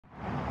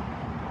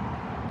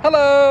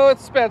Hello,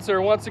 it's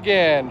Spencer once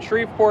again,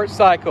 Shreveport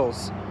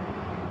Cycles.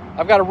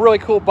 I've got a really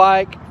cool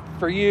bike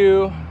for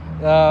you.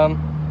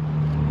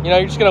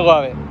 You're just gonna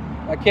love it.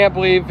 I can't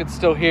believe it's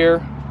still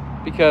here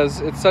because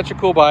it's such a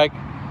cool bike.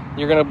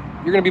 You're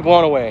gonna be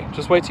blown away.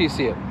 Just wait till you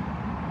see it.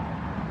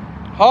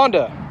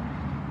 Honda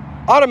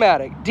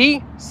automatic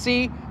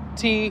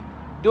DCT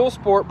dual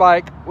sport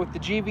bike with the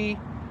GV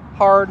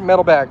hard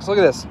metal bags. Look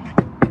at this.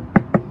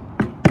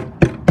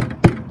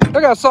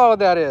 Look how solid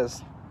that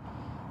is.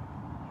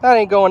 That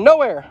ain't going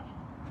nowhere.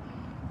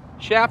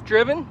 Shaft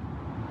driven.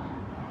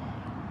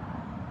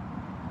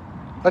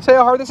 I tell you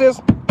how hard this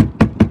is.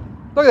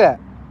 Look at that.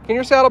 Can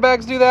your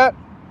saddlebags do that?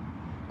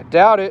 I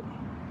doubt it.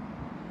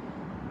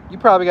 You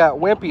probably got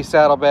wimpy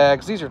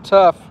saddlebags. These are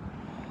tough.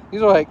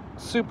 These are like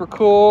super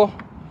cool.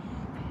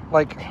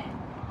 Like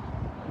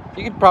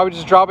you could probably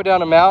just drop it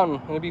down a mountain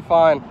and it'd be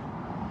fine.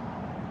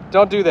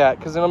 Don't do that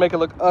because it'll make it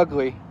look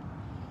ugly.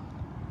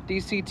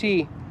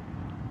 DCT,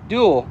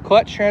 dual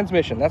clutch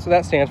transmission. That's what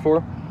that stands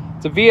for.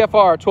 It's a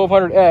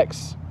VFR1200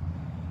 X.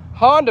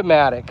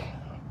 Honda-matic.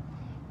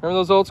 Remember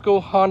those old school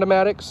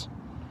Honda-matics?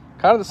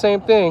 Kind of the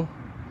same thing.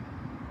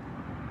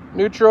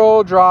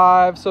 Neutral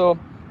drive. So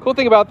cool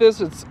thing about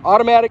this, it's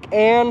automatic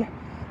and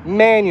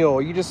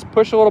manual. You just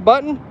push a little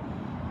button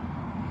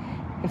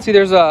and see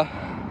there's a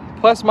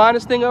plus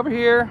minus thing over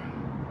here.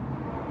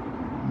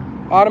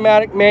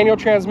 Automatic manual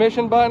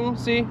transmission button.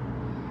 See,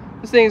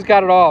 this thing's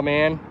got it all,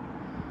 man.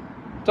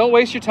 Don't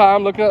waste your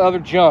time looking at other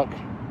junk.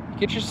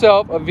 Get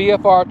yourself a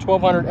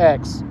VFR1200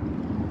 X.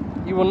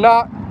 You will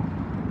not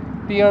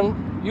be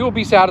you will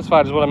be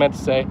satisfied is what I meant to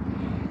say.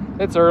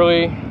 It's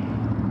early,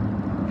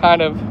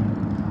 kind of.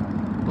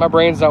 My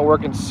brain's not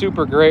working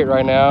super great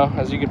right now,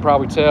 as you can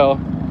probably tell.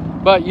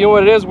 But you know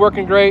what it is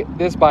working great?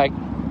 This bike.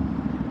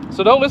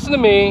 So don't listen to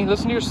me,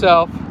 listen to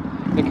yourself,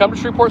 and come to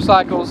Shreveport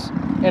Cycles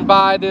and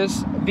buy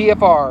this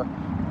VFR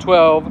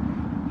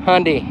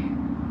 1200.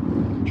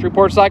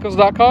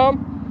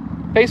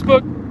 ShreveportCycles.com,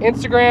 Facebook,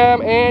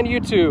 Instagram, and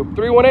YouTube.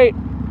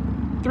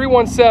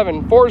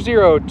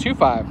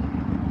 318-317-4025.